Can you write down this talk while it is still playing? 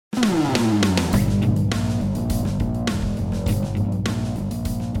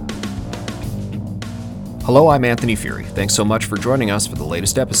Hello, I'm Anthony Fury. Thanks so much for joining us for the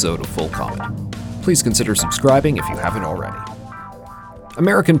latest episode of Full Comment. Please consider subscribing if you haven't already.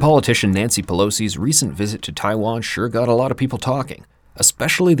 American politician Nancy Pelosi's recent visit to Taiwan sure got a lot of people talking,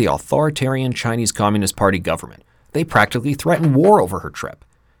 especially the authoritarian Chinese Communist Party government. They practically threatened war over her trip.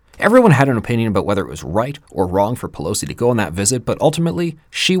 Everyone had an opinion about whether it was right or wrong for Pelosi to go on that visit, but ultimately,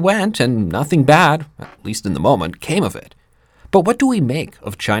 she went and nothing bad, at least in the moment, came of it. But what do we make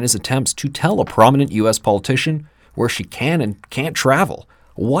of China's attempts to tell a prominent U.S. politician where she can and can't travel?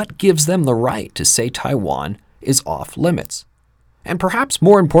 What gives them the right to say Taiwan is off limits? And perhaps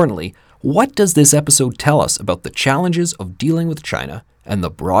more importantly, what does this episode tell us about the challenges of dealing with China and the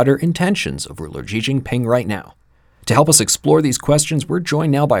broader intentions of ruler Xi Jinping right now? To help us explore these questions, we're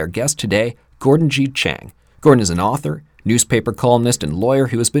joined now by our guest today, Gordon G. Chang. Gordon is an author, newspaper columnist, and lawyer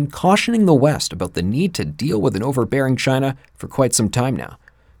who has been cautioning the West about the need to deal with an overbearing China for quite some time now.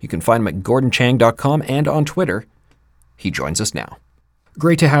 You can find him at gordonchang.com and on Twitter. He joins us now.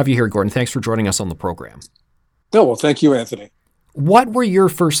 Great to have you here, Gordon. Thanks for joining us on the program. Oh, well, thank you, Anthony. What were your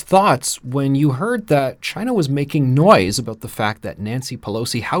first thoughts when you heard that China was making noise about the fact that Nancy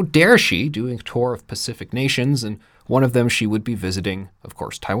Pelosi, how dare she, doing a tour of Pacific nations, and one of them she would be visiting, of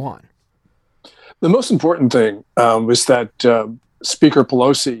course, Taiwan? The most important thing was that Speaker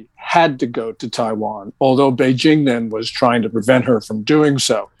Pelosi had to go to Taiwan, although Beijing then was trying to prevent her from doing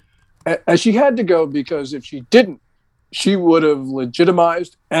so. As she had to go because if she didn't, she would have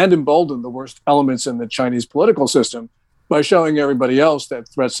legitimized and emboldened the worst elements in the Chinese political system by showing everybody else that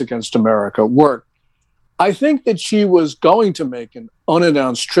threats against America work. I think that she was going to make an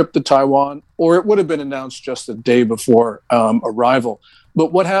unannounced trip to Taiwan, or it would have been announced just the day before arrival.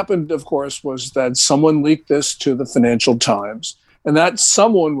 But what happened, of course, was that someone leaked this to the Financial Times, and that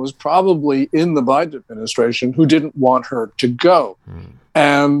someone was probably in the Biden administration who didn't want her to go.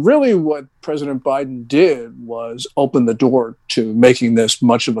 And really what President Biden did was open the door to making this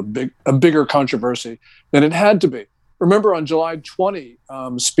much of a bigger controversy than it had to be. Remember, on July 20,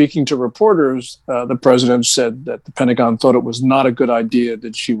 speaking to reporters, the president said that the Pentagon thought it was not a good idea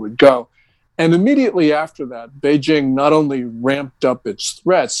that she would go. And immediately after that, Beijing not only ramped up its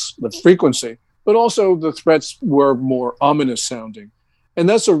threats, the frequency, but also the threats were more ominous sounding. And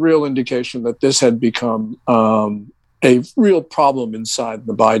that's a real indication that this had become a real problem inside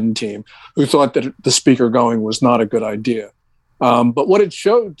the Biden team, who thought that the speaker going was not a good idea. But what it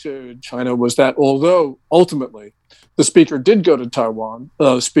showed to China was that although ultimately the speaker did go to Taiwan,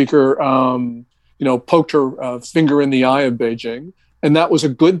 the speaker poked her finger in the eye of Beijing. And that was a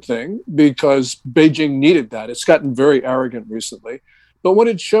good thing because Beijing needed that. It's gotten very arrogant recently. But what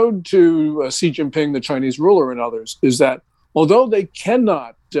it showed to Xi Jinping, the Chinese ruler, and others, is that although they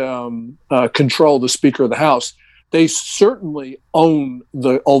cannot control the Speaker of the House, they certainly own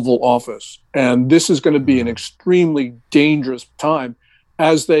the Oval Office. And this is going to be an extremely dangerous time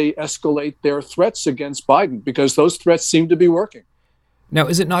as they escalate their threats against Biden, because those threats seem to be working. Now,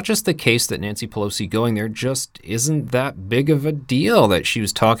 is it not just the case that Nancy Pelosi going there just isn't that big of a deal, that she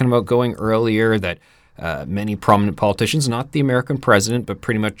was talking about going earlier, that many prominent politicians, not the American president, but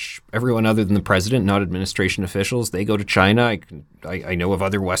pretty much everyone other than the president, not administration officials, they go to China. I know of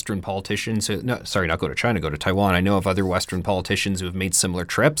other Western politicians not go to China, go to Taiwan. I know of other Western politicians who have made similar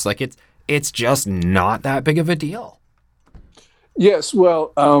trips. Like it's just not that big of a deal. Yes,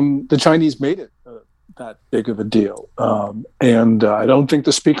 well, the Chinese made it that big of a deal. And I don't think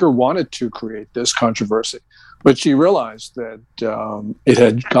the speaker wanted to create this controversy, but she realized that it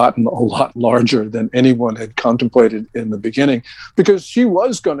had gotten a lot larger than anyone had contemplated in the beginning, because she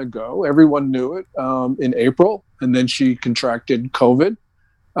was going to go. Everyone knew it in April, and then she contracted COVID.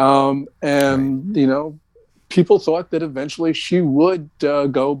 People thought that eventually she would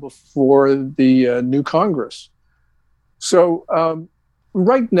go before the new Congress. So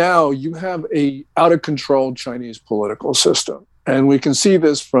right now, you have a out-of-control Chinese political system. And we can see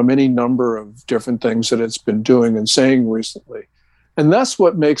this from any number of different things that it's been doing and saying recently. And that's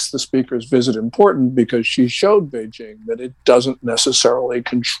what makes the speaker's visit important, because she showed Beijing that it doesn't necessarily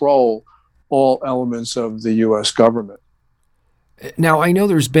control all elements of the U.S. government. Now, I know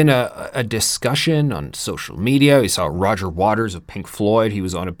there's been a discussion on social media. We saw Roger Waters of Pink Floyd. He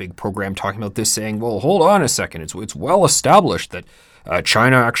was on a big program talking about this, saying, well, hold on a second. It's well established that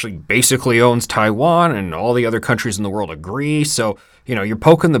China actually basically owns Taiwan, and all the other countries in the world agree. So, you're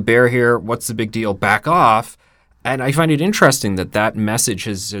poking the bear here. What's the big deal? Back off. And I find it interesting that message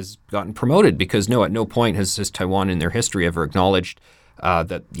has gotten promoted, because at no point has Taiwan in their history ever acknowledged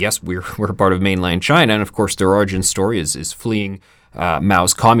that, yes, we're part of mainland China. And of course, their origin story is fleeing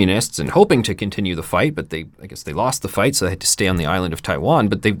Mao's communists and hoping to continue the fight, but I guess they lost the fight, so they had to stay on the island of Taiwan.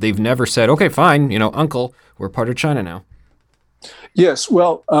 But they've never said, okay, fine, uncle, we're part of China now. Yes,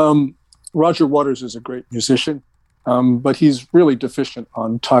 well, Roger Waters is a great musician, but he's really deficient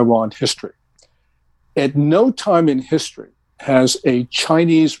on Taiwan history. At no time in history has a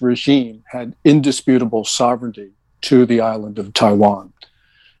Chinese regime had indisputable sovereignty to the island of Taiwan.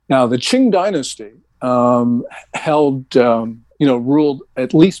 Now, the Qing dynasty ruled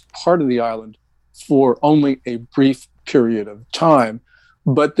at least part of the island for only a brief period of time.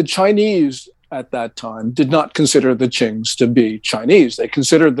 But the Chinese at that time did not consider the Qings to be Chinese. They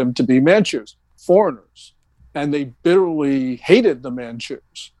considered them to be Manchus, foreigners, and they bitterly hated the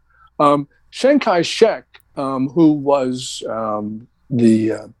Manchus. Chiang Kai-shek, who was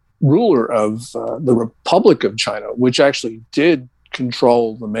the ruler of the Republic of China, which actually did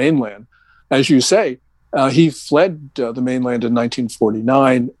control the mainland, as you say, he fled the mainland in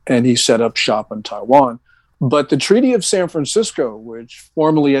 1949 and he set up shop in Taiwan. But the Treaty of San Francisco, which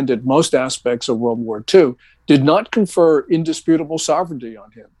formally ended most aspects of World War II, did not confer indisputable sovereignty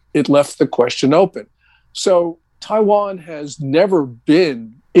on him. It left the question open. So Taiwan has never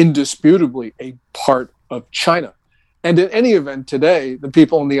been indisputably a part of China. And in any event, today, the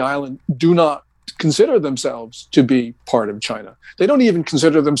people on the island do not consider themselves to be part of China. They don't even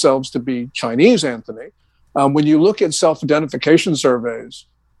consider themselves to be Chinese, Anthony. When you look at self-identification surveys,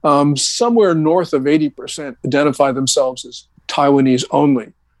 somewhere north of 80% identify themselves as Taiwanese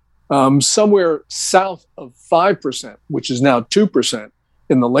only. Somewhere south of 5%, which is now 2%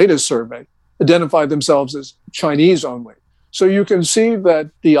 in the latest survey, identify themselves as Chinese only. So you can see that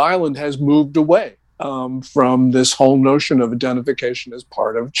the island has moved away from this whole notion of identification as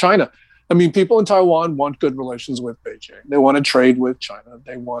part of China. I mean, people in Taiwan want good relations with Beijing. They want to trade with China.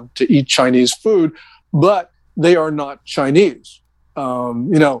 They want to eat Chinese food, but they are not Chinese.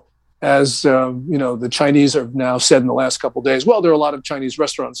 The Chinese have now said in the last couple of days, well, there are a lot of Chinese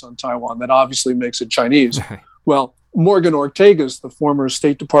restaurants on Taiwan. That obviously makes it Chinese. Well, Morgan Ortagus, the former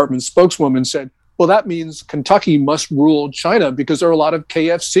State Department spokeswoman, said, well, that means Kentucky must rule China because there are a lot of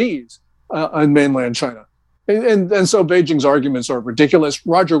KFCs on mainland China. And so Beijing's arguments are ridiculous.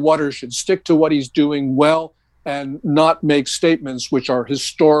 Roger Waters should stick to what he's doing well and not make statements which are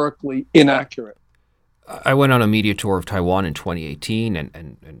historically inaccurate. I went on a media tour of Taiwan in 2018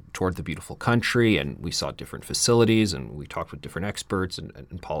 and toured the beautiful country, and we saw different facilities, and we talked with different experts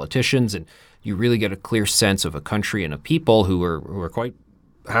and politicians, and you really get a clear sense of a country and a people who are quite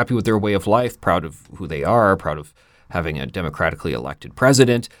happy with their way of life, proud of who they are, proud of having a democratically elected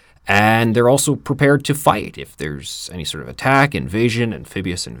president, and they're also prepared to fight if there's any sort of attack, invasion.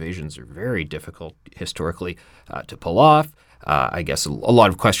 Amphibious invasions are very difficult historically to pull off. I guess a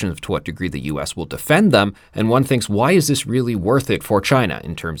lot of questions of to what degree the U.S. will defend them. And one thinks, why is this really worth it for China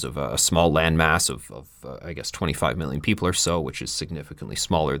in terms of a small landmass of 25 million people or so, which is significantly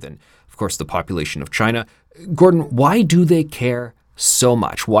smaller than, of course, the population of China. Gordon, why do they care so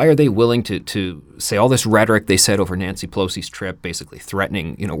much? Why are they willing to say all this rhetoric they said over Nancy Pelosi's trip, basically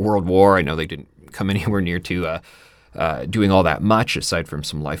threatening, world war? I know they didn't come anywhere near to doing all that much aside from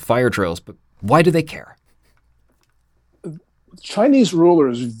some live fire drills, but why do they care? Chinese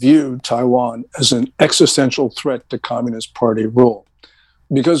rulers view Taiwan as an existential threat to Communist Party rule.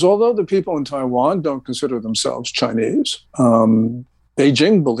 Because although the people in Taiwan don't consider themselves Chinese,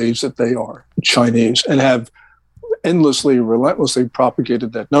 Beijing believes that they are Chinese and have endlessly, relentlessly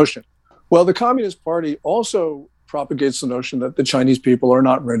propagated that notion. Well, the Communist Party also propagates the notion that the Chinese people are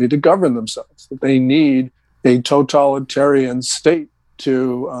not ready to govern themselves, that they need a totalitarian state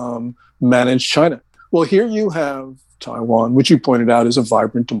to manage China. Well, here you have Taiwan, which you pointed out is a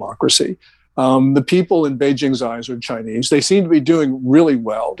vibrant democracy. The people in Beijing's eyes are Chinese. They seem to be doing really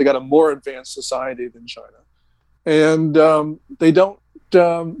well. They got a more advanced society than China, and they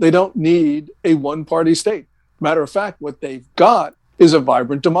don't need a one-party state. Matter of fact, what they've got is a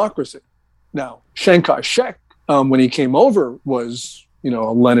vibrant democracy. Now, Chiang Kai-shek, when he came over, was a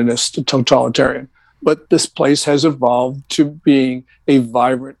Leninist totalitarian, but this place has evolved to being a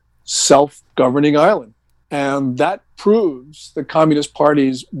vibrant, self-governing island. And that proves the Communist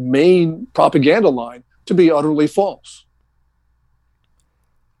Party's main propaganda line to be utterly false.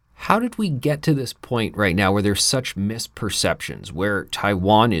 How did we get to this point right now where there's such misperceptions, where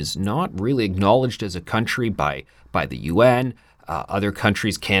Taiwan is not really acknowledged as a country by the UN? Other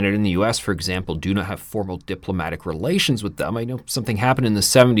countries, Canada and the US, for example, do not have formal diplomatic relations with them. I know something happened in the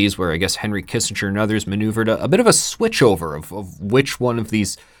 70s where I guess Henry Kissinger and others maneuvered a bit of a switchover of which one of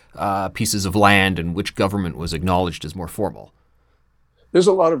these pieces of land and which government was acknowledged as more formal. There's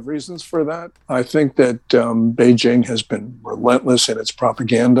a lot of reasons for that. I think that Beijing has been relentless in its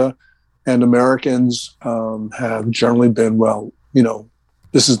propaganda, and Americans have generally been, well,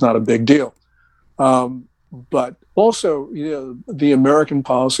 this is not a big deal. But also, the American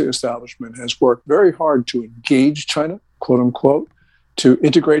policy establishment has worked very hard to engage China, quote unquote, to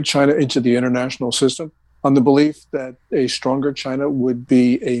integrate China into the international system on the belief that a stronger China would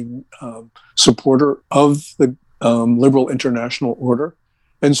be a supporter of the liberal international order.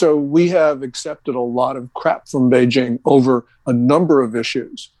 And so we have accepted a lot of crap from Beijing over a number of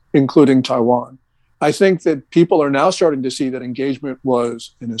issues, including Taiwan. I think that people are now starting to see that engagement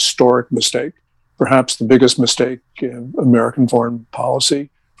was an historic mistake, perhaps the biggest mistake in American foreign policy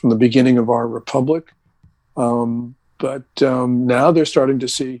from the beginning of our republic. But now they're starting to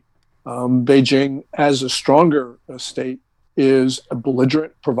see Beijing as a stronger state is a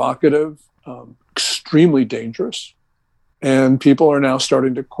belligerent, provocative, extremely dangerous. And people are now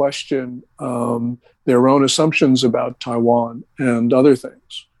starting to question their own assumptions about Taiwan and other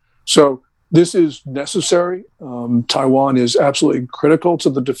things. So this is necessary. Taiwan is absolutely critical to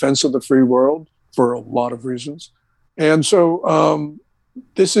the defense of the free world for a lot of reasons. And so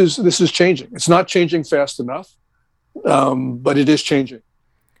this is changing. It's not changing fast enough, but it is changing.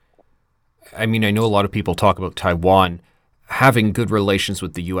 I mean, I know a lot of people talk about Taiwan having good relations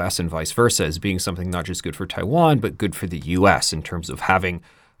with the U.S. and vice versa as being something not just good for Taiwan, but good for the U.S. in terms of having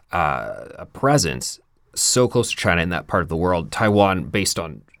a presence so close to China in that part of the world. Taiwan, based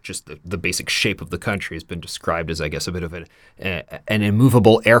on just the basic shape of the country, has been described as, I guess, a bit of an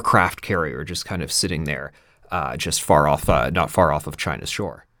immovable aircraft carrier just kind of sitting there just far off, not far off of China's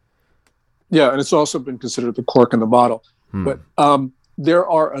shore. Yeah, and it's also been considered the cork in the bottle. But there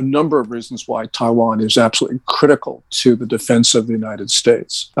are a number of reasons why Taiwan is absolutely critical to the defense of the United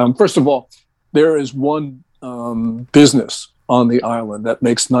States. First of all, there is one business on the island that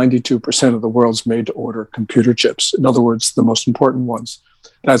makes 92% of the world's made-to-order computer chips. In other words, the most important ones.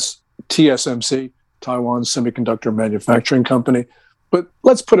 That's TSMC, Taiwan Semiconductor Manufacturing Company. But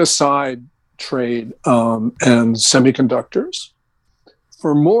let's put aside trade and semiconductors.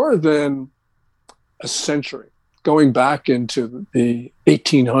 For more than a century, going back into the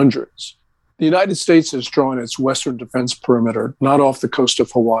 1800s, the United States has drawn its western defense perimeter not off the coast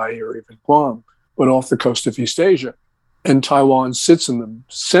of Hawaii or even Guam, but off the coast of East Asia. And Taiwan sits in the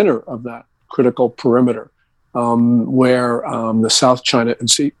center of that critical perimeter where the South China and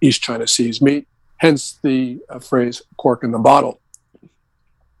East China Seas meet, hence the phrase cork in the bottle.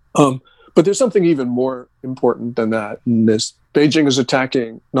 But there's something even more important than that. And this Beijing is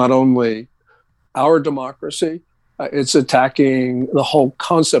attacking not only our democracy, it's attacking the whole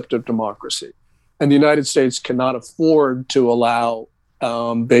concept of democracy. And the United States cannot afford to allow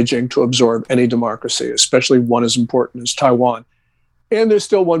Beijing to absorb any democracy, especially one as important as Taiwan. And there's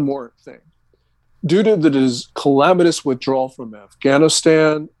still one more thing. Due to the calamitous withdrawal from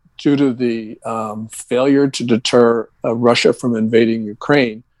Afghanistan, due to the failure to deter Russia from invading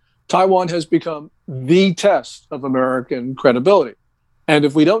Ukraine, Taiwan has become the test of American credibility. And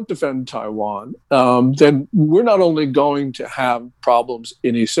if we don't defend Taiwan, then we're not only going to have problems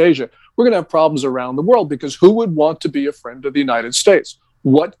in East Asia, we're going to have problems around the world, because who would want to be a friend of the United States?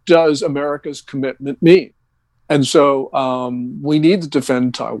 What does America's commitment mean? And so we need to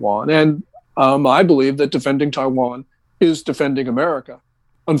defend Taiwan. And I believe that defending Taiwan is defending America.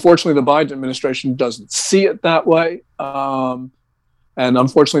 Unfortunately, the Biden administration doesn't see it that way. And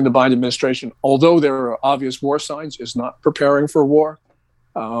unfortunately, the Biden administration, although there are obvious war signs, is not preparing for war.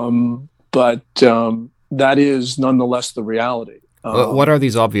 But that is nonetheless the reality. What are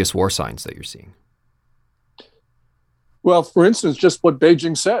these obvious war signs that you're seeing? Well, for instance, just what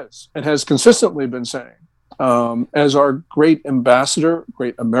Beijing says and has consistently been saying. As our great ambassador,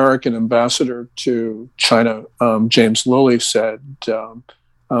 great American ambassador to China, James Lilly, said,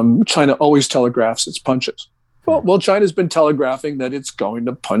 China always telegraphs its punches. Well, China's been telegraphing that it's going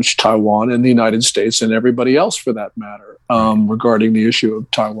to punch Taiwan and the United States and everybody else, for that matter, regarding the issue of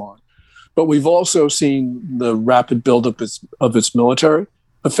Taiwan. But we've also seen the rapid buildup of its military,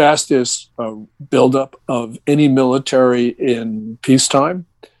 the fastest buildup of any military in peacetime.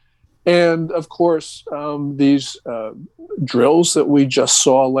 And of course, these drills that we just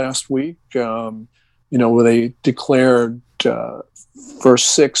saw last week, where they declared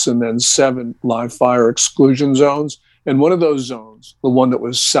first 6 and then 7 live fire exclusion zones. And one of those zones, the one that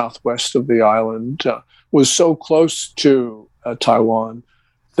was southwest of the island, was so close to Taiwan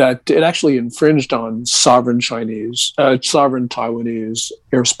that it actually infringed on sovereign Taiwanese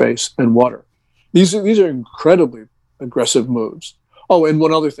airspace and water. These are incredibly aggressive moves. Oh, and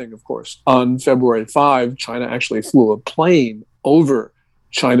one other thing, of course, on February 5, China actually flew a plane over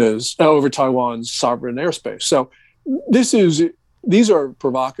over Taiwan's sovereign airspace. So these are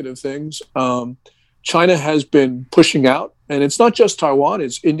provocative things. China has been pushing out, and it's not just Taiwan;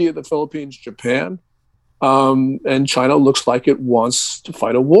 it's India, the Philippines, Japan, and China looks like it wants to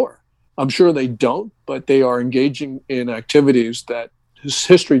fight a war. I'm sure they don't, but they are engaging in activities that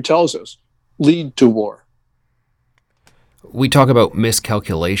history tells us lead to war. We talk about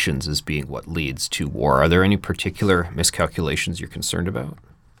miscalculations as being what leads to war. Are there any particular miscalculations you're concerned about?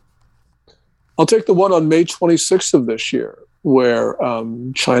 I'll take the one on May 26th of this year, where a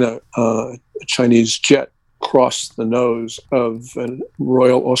Chinese jet crossed the nose of a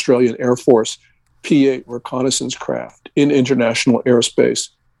Royal Australian Air Force P-8 reconnaissance craft in international airspace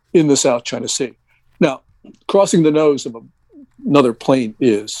in the South China Sea. Now, crossing the nose of another plane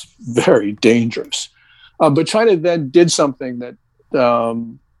is very dangerous. But China then did something that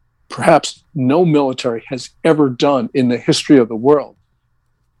perhaps no military has ever done in the history of the world.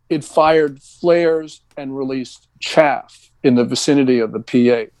 It fired flares and released chaff in the vicinity of the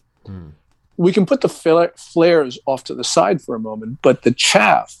P-8. We can put the flares off to the side for a moment, but the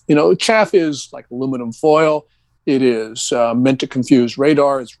chaff, chaff is like aluminum foil. It is meant to confuse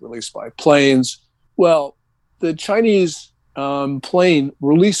radar. It's released by planes. Well, the Chinese plane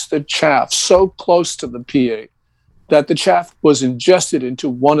released the chaff so close to the P-8 that the chaff was ingested into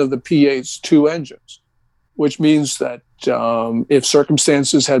one of the P-8's two engines, which means that if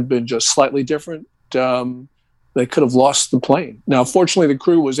circumstances had been just slightly different, they could have lost the plane. Now, fortunately, the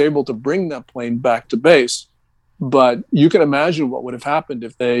crew was able to bring that plane back to base, but you can imagine what would have happened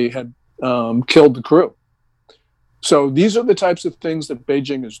if they had killed the crew. So these are the types of things that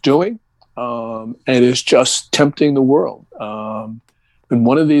Beijing is doing. And is just tempting the world. And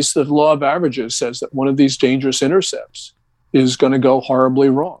one of these, the law of averages says that one of these dangerous intercepts is going to go horribly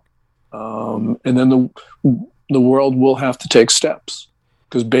wrong. And then the world will have to take steps,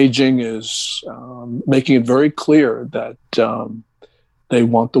 because Beijing is making it very clear that they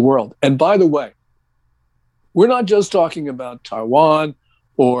want the world. And by the way, we're not just talking about Taiwan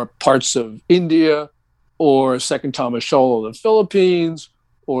or parts of India or Second Thomas Shoal of the Philippines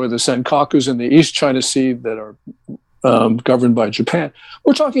or the Senkakus in the East China Sea that are governed by Japan.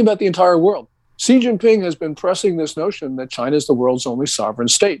 We're talking about the entire world. Xi Jinping has been pressing this notion that China is the world's only sovereign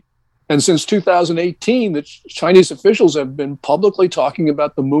state. And since 2018, the Chinese officials have been publicly talking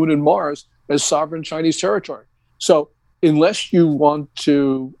about the moon and Mars as sovereign Chinese territory. So unless you want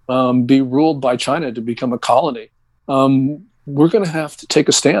to be ruled by China to become a colony, we're going to have to take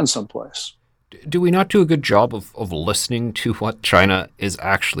a stand someplace. Do we not do a good job of listening to what China is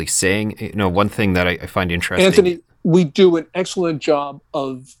actually saying? One thing that I find interesting... Anthony, we do an excellent job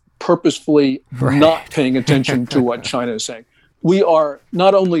of purposefully not paying attention to what China is saying. We are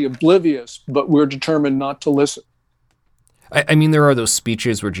not only oblivious, but we're determined not to listen. I mean, there are those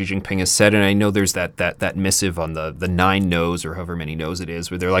speeches where Xi Jinping has said, and I know there's that missive on the 9 no's or however many no's it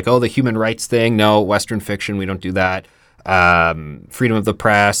is, where they're like, oh, the human rights thing, no, Western fiction, we don't do that. Freedom of the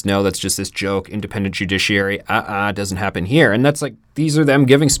press, no, that's just this joke. Independent judiciary, doesn't happen here. And that's like, these are them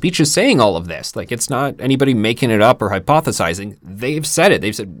giving speeches saying all of this. Like, it's not anybody making it up or hypothesizing. They've said it.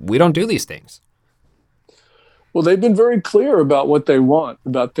 They've said, we don't do these things. Well, they've been very clear about what they want,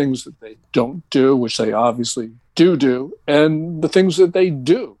 about things that they don't do, which they obviously do, and the things that they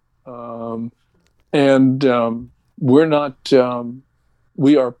do. We're not,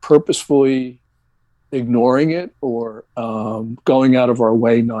 we are purposefully ignoring it or going out of our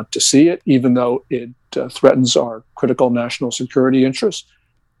way not to see it, even though it threatens our critical national security interests,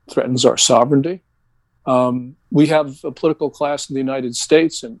 threatens our sovereignty. We have a political class in the United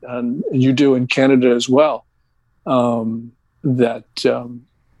States, and you do in Canada as well, that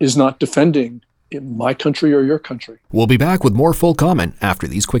is not defending my country or your country. We'll be back with more Full Comment after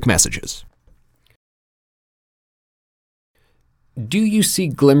these quick messages. Do you see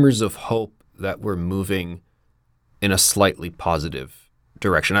glimmers of hope that we're moving in a slightly positive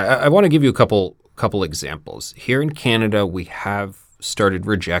direction? I want to give you a couple examples. Here in Canada, we have started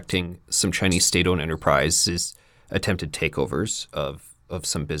rejecting some Chinese state-owned enterprises' attempted takeovers of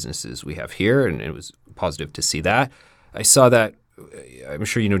some businesses we have here, and it was positive to see that. I saw that, I'm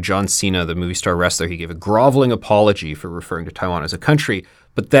sure you know John Cena, the movie star wrestler, he gave a groveling apology for referring to Taiwan as a country,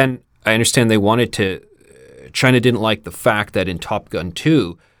 but then I understand China didn't like the fact that in Top Gun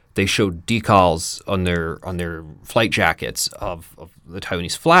 2, they showed decals on their flight jackets of the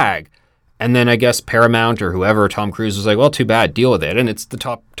Taiwanese flag. And then I guess Paramount or whoever, Tom Cruise, was like, well, too bad, deal with it. And it's the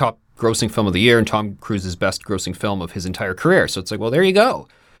top grossing film of the year and Tom Cruise's best grossing film of his entire career. So it's like, well, there you go.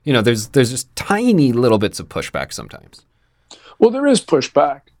 There's just tiny little bits of pushback sometimes. Well, there is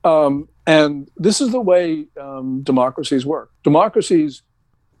pushback. And this is the way democracies work. Democracies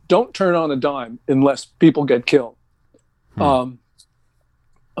don't turn on a dime unless people get killed,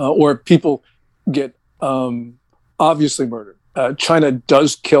 or people get obviously murdered. China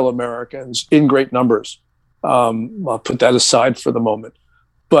does kill Americans in great numbers. I'll put that aside for the moment.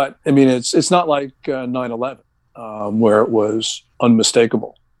 But I mean, it's not like 9/11, where it was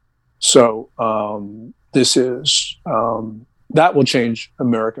unmistakable. So this is that will change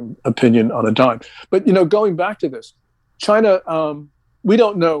American opinion on a dime. But going back to this, China, we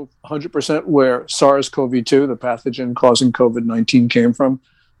don't know 100% where SARS-CoV-2, the pathogen causing COVID-19, came from.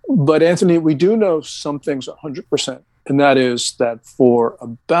 But Anthony, we do know some things 100%, and that is that for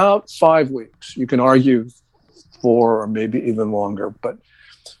about 5 weeks, you can argue 4 or maybe even longer, but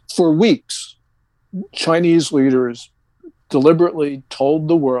for weeks, Chinese leaders deliberately told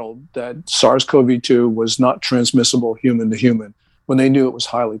the world that SARS-CoV-2 was not transmissible human to human when they knew it was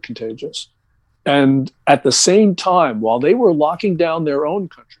highly contagious. And at the same time, while they were locking down their own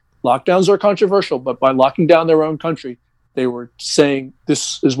country, lockdowns are controversial, but by locking down their own country, they were saying,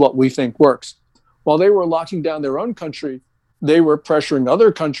 this is what we think works. While they were locking down their own country, they were pressuring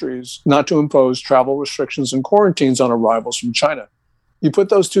other countries not to impose travel restrictions and quarantines on arrivals from China. You put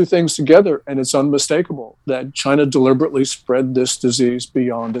those two things together, and it's unmistakable that China deliberately spread this disease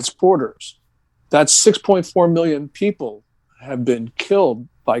beyond its borders. That's 6.4 million people have been killed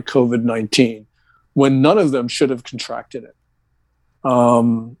by COVID-19 when none of them should have contracted it.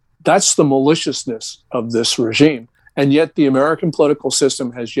 That's the maliciousness of this regime. And yet the American political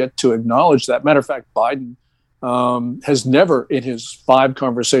system has yet to acknowledge that. Matter of fact, Biden has never, in his 5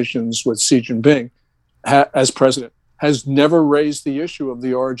 conversations with Xi Jinping as president, has never raised the issue of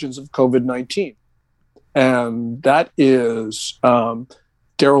the origins of COVID-19. And that is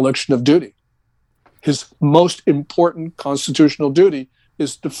dereliction of duty. His most important constitutional duty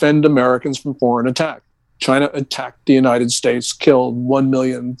is to defend Americans from foreign attack. China attacked the United States, killed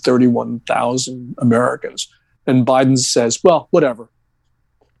 1,031,000 Americans. And Biden says, well, whatever.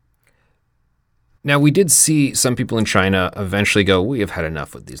 Now, we did see some people in China eventually go, we have had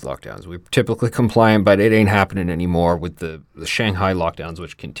enough with these lockdowns. We're typically compliant, but it ain't happening anymore with the Shanghai lockdowns,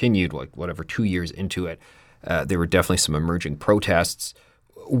 which continued 2 years into it. There were definitely some emerging protests.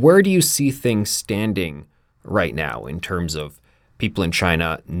 Where do you see things standing right now in terms of people in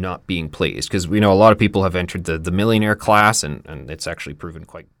China not being pleased? Because we know a lot of people have entered the millionaire class, and it's actually proven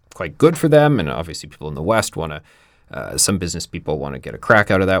quite good for them. And obviously people in the West want to, some business people want to get a crack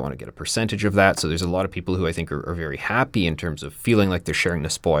out of that, want to get a percentage of that. So there's a lot of people who I think are very happy in terms of feeling like they're sharing the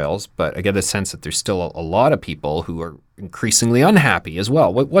spoils. But I get a sense that there's still a lot of people who are increasingly unhappy as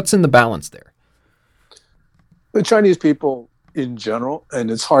well. What's in the balance there? The Chinese people in general,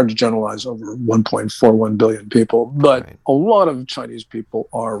 and it's hard to generalize over 1.41 billion people, but right. A lot of Chinese people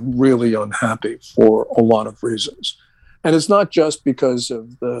are really unhappy for a lot of reasons. And it's not just because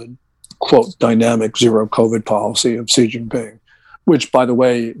of the, quote, dynamic zero COVID policy of Xi Jinping, which, by the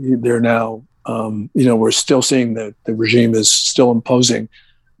way, they're now, we're still seeing that the regime is still imposing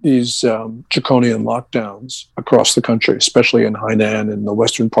these draconian lockdowns across the country, especially in Hainan and the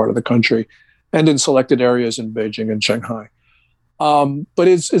western part of the country, and in selected areas in Beijing and Shanghai. But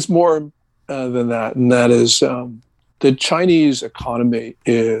it's more than that, and that is the Chinese economy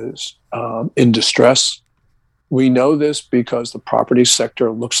is in distress. We know this because the property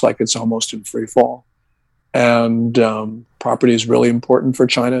sector looks like it's almost in free fall. And property is really important for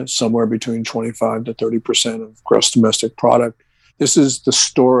China, somewhere between 25 to 30% of gross domestic product. This is the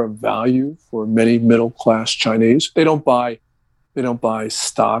store of value for many middle-class Chinese. They don't buy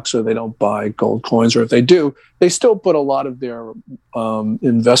stocks, or they don't buy gold coins, or if they do, they still put a lot of their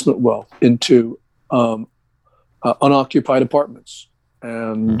investment wealth into unoccupied apartments.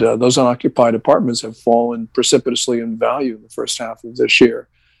 And those unoccupied apartments have fallen precipitously in value in the first half of this year,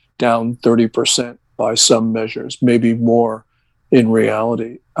 down 30% by some measures, maybe more in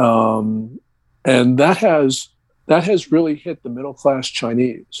reality. And that has really hit the middle-class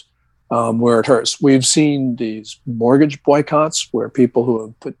Chinese where it hurts. We've seen these mortgage boycotts where people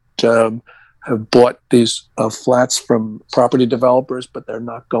who have bought these flats from property developers, but they're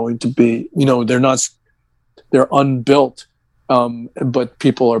not going to be, they're unbuilt. But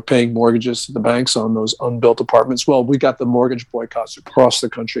people are paying mortgages to the banks on those unbuilt apartments. Well, we got the mortgage boycotts across the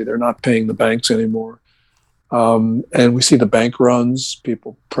country. They're not paying the banks anymore. And we see the bank runs,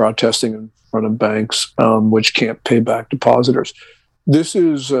 people protesting in front of banks, which can't pay back depositors. This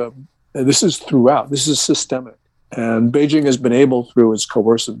is throughout. This is systemic. And Beijing has been able, through its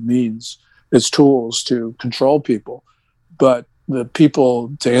coercive means, its tools, to control people. But the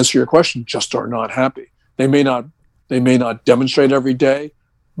people, to answer your question, just are not happy. They may not demonstrate every day,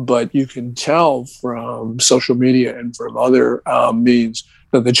 but you can tell from social media and from other means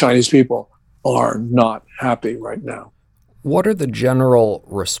that the Chinese people are not happy right now. What are the general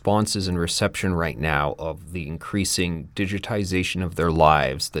responses and reception right now of the increasing digitization of their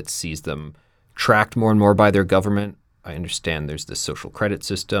lives that sees them tracked more and more by their government? I understand there's this social credit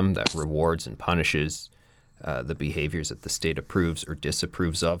system that rewards and punishes the behaviors that the state approves or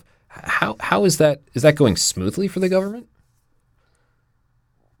disapproves of. How is that? Is that going smoothly for the government?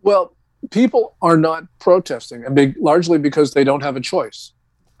 Well, people are not protesting, largely because they don't have a choice.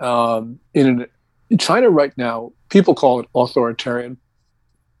 In China right now, people call it authoritarian.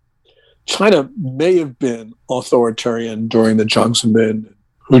 China may have been authoritarian during the Jiang Zemin,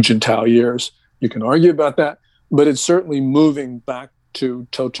 Hu Jintao years. You can argue about that, but it's certainly moving back to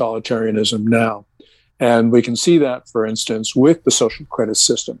totalitarianism now. And we can see that, for instance, with the social credit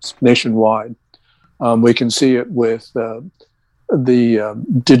systems nationwide. We can see it with the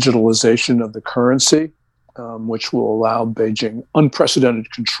digitalization of the currency, which will allow Beijing unprecedented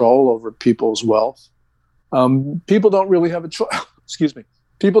control over people's wealth. People don't really have a choice. Excuse me.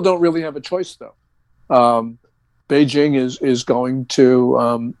 People don't really have a choice, though. Beijing is going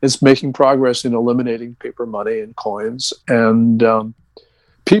to is making progress in eliminating paper money and coins, and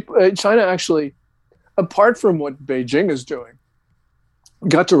China actually, apart from what Beijing is doing,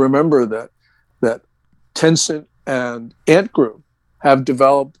 got to remember that Tencent and Ant Group have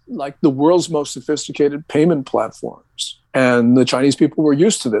developed like the world's most sophisticated payment platforms. And the Chinese people were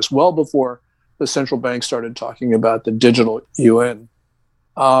used to this well before the central bank started talking about the digital yuan,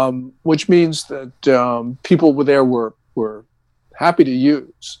 which means that people there were happy to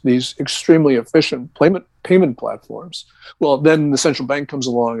use these extremely efficient payment platforms. Well, then the central bank comes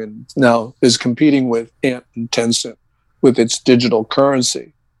along and now is competing with Ant and Tencent with its digital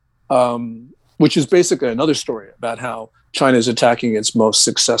currency, which is basically another story about how China is attacking its most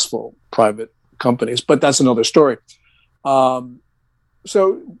successful private companies. But that's another story.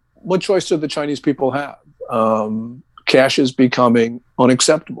 So what choice do the Chinese people have? Cash is becoming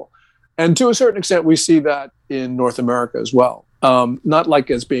unacceptable. And to a certain extent, we see that in North America as well. Not like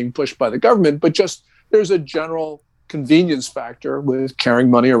it's being pushed by the government, but just there's a general convenience factor with carrying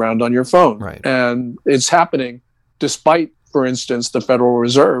money around on your phone. Right. And it's happening despite, for instance, the Federal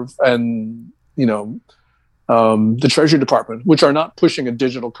Reserve and, the Treasury Department, which are not pushing a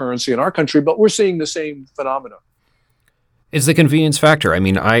digital currency in our country, but we're seeing the same phenomena. It's the convenience factor. I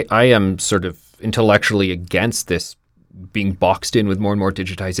mean, I am sort of intellectually against this being boxed in with more and more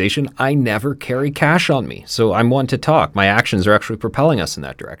digitization. I never carry cash on me, so I'm one to talk. My actions are actually propelling us in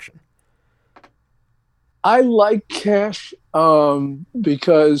that direction. I like cash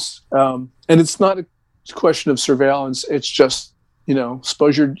because, and it's not a question of surveillance. It's just,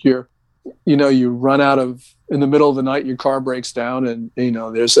 suppose you run out of, in the middle of the night, your car breaks down and,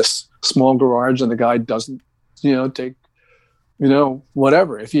 there's this small garage and the guy doesn't, take,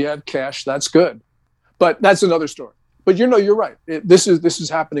 whatever. If you have cash, that's good. But that's another story. But you're right. This is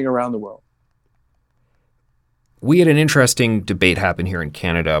happening around the world. We had an interesting debate happen here in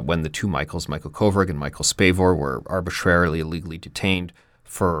Canada when the two Michaels, Michael Kovrig and Michael Spavor, were arbitrarily illegally detained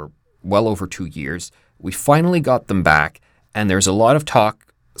for well over 2 years. We finally got them back, and there's a lot of talk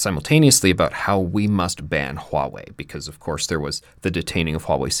simultaneously about how we must ban Huawei because, of course, there was the detaining of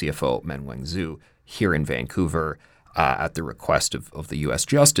Huawei CFO Meng Wanzhou here in Vancouver at the request of the U.S.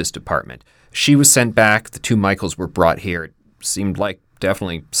 Justice Department. She was sent back. The two Michaels were brought here. It seemed like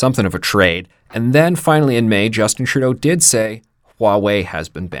definitely something of a trade. And then finally in May, Justin Trudeau did say Huawei has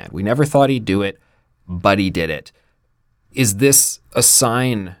been banned. We never thought he'd do it, but he did it. Is this a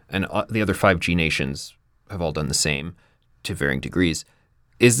sign, and the other 5G nations have all done the same to varying degrees,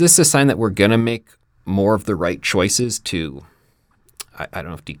 is this a sign that we're going to make more of the right choices to, I don't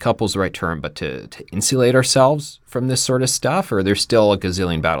know if decouple is the right term, but to insulate ourselves from this sort of stuff, or there's still a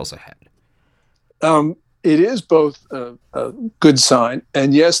gazillion battles ahead? It is both a good sign,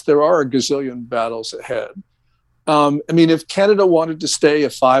 and yes, there are a gazillion battles ahead. If Canada wanted to stay a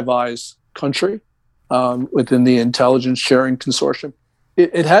Five Eyes country within the intelligence sharing consortium,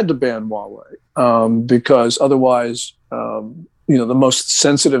 it had to ban Huawei because otherwise, the most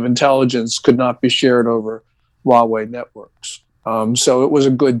sensitive intelligence could not be shared over Huawei networks. So it was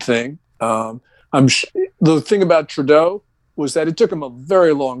a good thing. The thing about Trudeau was that it took him a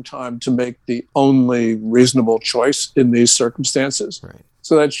very long time to make the only reasonable choice in these circumstances. Right.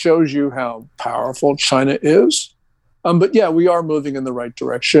 So that shows you how powerful China is. But yeah, we are moving in the right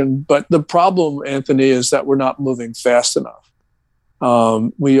direction. But the problem, Anthony, is that we're not moving fast enough.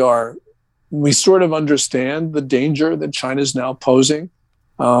 We sort of understand the danger that China is now posing.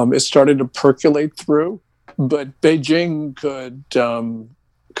 It's starting to percolate through, but Beijing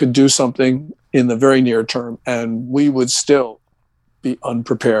could do something in the very near term, and we would still be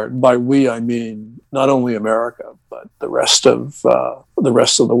unprepared. By we, I mean not only America, but the rest of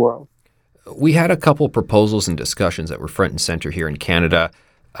the world. We had a couple proposals and discussions that were front and center here in Canada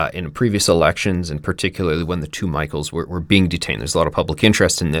in previous elections, and particularly when the two Michaels were being detained. There's a lot of public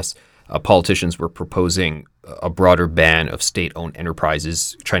interest in this. Politicians were proposing a broader ban of state-owned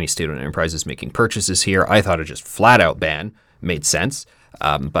enterprises, Chinese state-owned enterprises making purchases here. I thought a just flat-out ban made sense,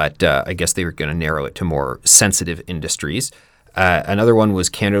 but I guess they were going to narrow it to more sensitive industries. Another one was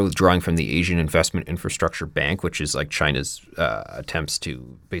Canada withdrawing from the Asian Investment Infrastructure Bank, which is like China's attempts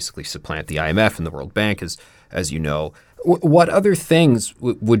to basically supplant the IMF and the World Bank, as you know. What other things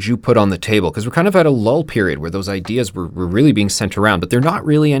would you put on the table? Because we're kind of at a lull period where those ideas were really being sent around, but they're not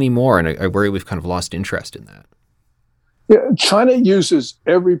really anymore, and I worry we've kind of lost interest in that. Yeah, China uses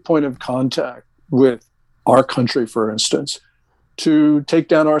every point of contact with our country, for instance, to take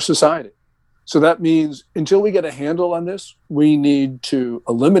down our society. So that means until we get a handle on this, we need to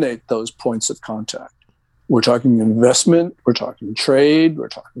eliminate those points of contact. We're talking investment, we're talking trade, we're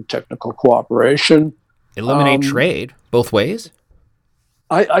talking technical cooperation. Eliminate trade both ways?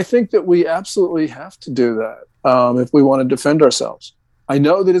 I think that we absolutely have to do that if we want to defend ourselves. I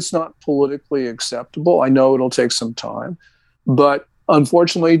know that it's not politically acceptable. I know it'll take some time. But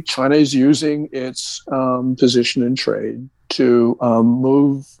unfortunately, China is using its position in trade to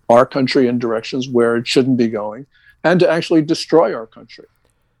move our country in directions where it shouldn't be going and to actually destroy our country.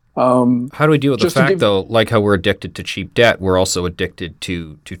 How do we deal with the fact, though, like how we're addicted to cheap debt, we're also addicted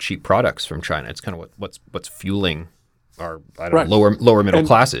to cheap products from China? It's kind of what's fueling our lower middle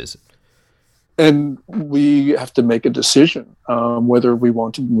classes. And we have to make a decision whether we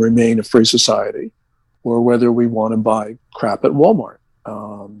want to remain a free society or whether we want to buy crap at Walmart.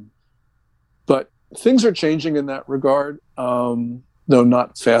 But things are changing in that regard, though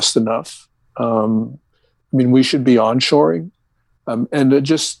not fast enough. We should be onshoring. And it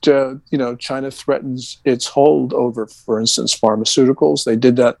just, China threatens its hold over, for instance, pharmaceuticals. They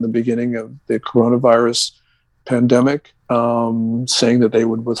did that in the beginning of the coronavirus pandemic, saying that they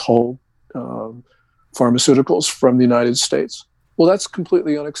would withhold pharmaceuticals from the United States. Well, that's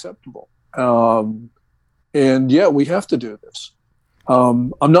completely unacceptable. And yeah, we have to do this.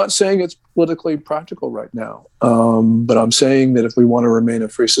 I'm not saying it's politically practical right now, but I'm saying that if we want to remain a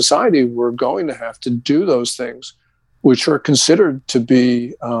free society, we're going to have to do those things which are considered to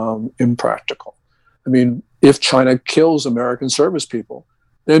be impractical. I mean, if China kills American service people,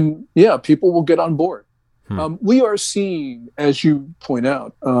 then yeah, people will get on board. We are seeing, as you point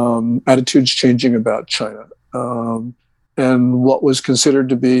out, attitudes changing about China. And what was considered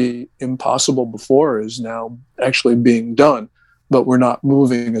to be impossible before is now actually being done, but we're not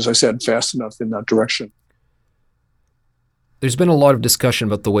moving, as I said, fast enough in that direction. There's been a lot of discussion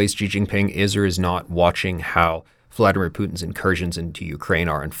about the ways Xi Jinping is or is not watching how Vladimir Putin's incursions into Ukraine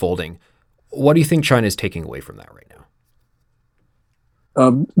are unfolding. What do you think China is taking away from that right now?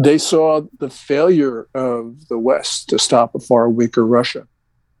 They saw the failure of the West to stop a far weaker Russia.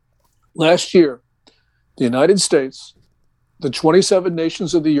 Last year, the United States, the 27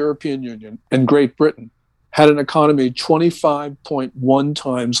 nations of the European Union, and Great Britain had an economy 25.1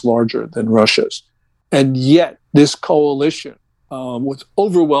 times larger than Russia's. And yet, this coalition, with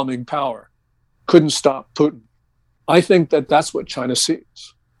overwhelming power, couldn't stop Putin. I think that that's what China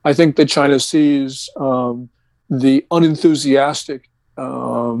sees. I think that China sees the unenthusiastic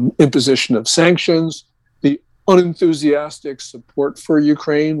imposition of sanctions, the unenthusiastic support for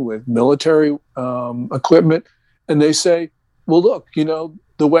Ukraine with military equipment, and they say, well, look,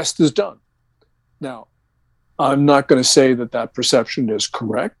 the West is done. Now, I'm not going to say that that perception is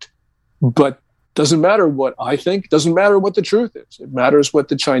correct, but doesn't matter what I think, doesn't matter what the truth is. It matters what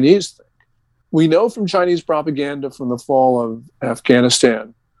the Chinese think. We know from Chinese propaganda from the fall of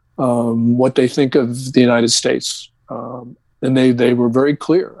Afghanistan what they think of the United States. And they were very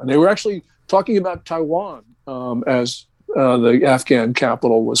clear. And they were actually talking about Taiwan as the Afghan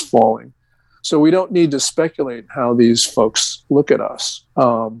capital was falling. So we don't need to speculate how these folks look at us.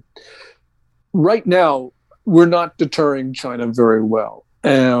 Right now, we're not deterring China very well.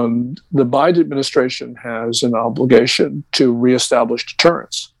 And the Biden administration has an obligation to reestablish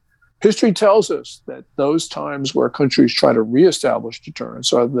deterrence. History tells us that those times where countries try to reestablish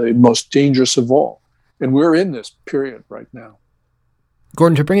deterrence are the most dangerous of all. And we're in this period right now.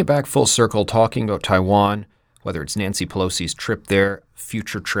 Gordon, to bring it back full circle, talking about Taiwan, whether it's Nancy Pelosi's trip there,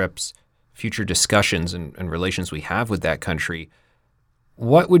 future trips, future discussions and relations we have with that country,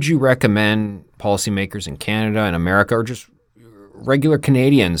 what would you recommend policymakers in Canada and America, or just regular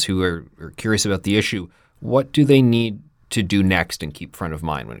Canadians who are curious about the issue, what do they need to do next and keep front of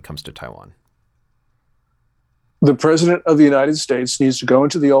mind when it comes to Taiwan? The President of the United States needs to go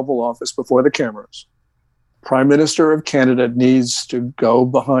into the Oval Office before the cameras. Prime Minister of Canada needs to go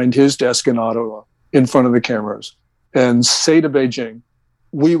behind his desk in Ottawa in front of the cameras and say to Beijing,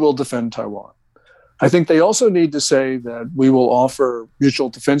 we will defend Taiwan. I think they also need to say that we will offer mutual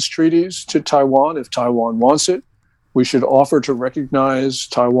defense treaties to Taiwan if Taiwan wants it. We should offer to recognize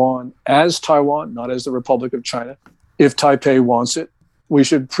Taiwan, not as the Republic of China, if Taipei wants it. We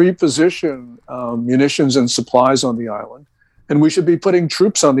should pre-position munitions and supplies on the island, and we should be putting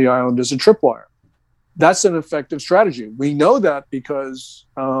troops on the island as a tripwire. That's an effective strategy. We know that because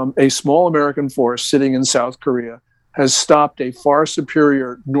a small American force sitting in South Korea has stopped a far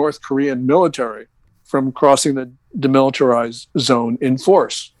superior North Korean military from crossing the demilitarized zone in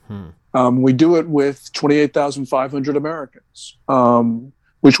force. We do it with 28,500 Americans,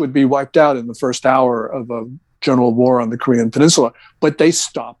 which would be wiped out in the first hour of a general war on the Korean Peninsula. But they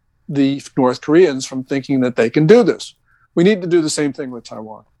stop the North Koreans from thinking that they can do this. We need to do the same thing with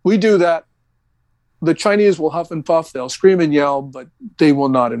Taiwan. We do that. The Chinese will huff and puff, they'll scream and yell, but they will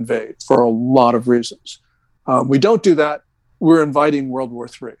not invade for a lot of reasons. We don't do that, we're inviting World War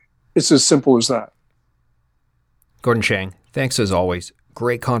III. It's as simple as that. Gordon Chang, thanks as always.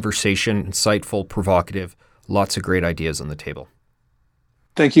 Great conversation, insightful, provocative, lots of great ideas on the table.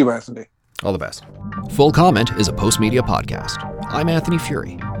 Thank you, Anthony. All the best. Full Comment is a Postmedia podcast. I'm Anthony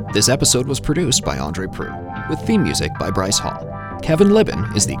Fury. This episode was produced by Andre Proulx, with theme music by Bryce Hall. Kevin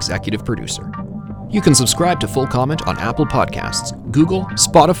Libin is the executive producer. You can subscribe to Full Comment on Apple Podcasts, Google,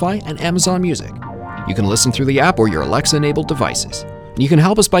 Spotify, and Amazon Music. You can listen through the app or your Alexa-enabled devices. And you can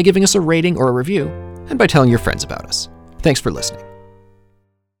help us by giving us a rating or a review, and by telling your friends about us. Thanks for listening.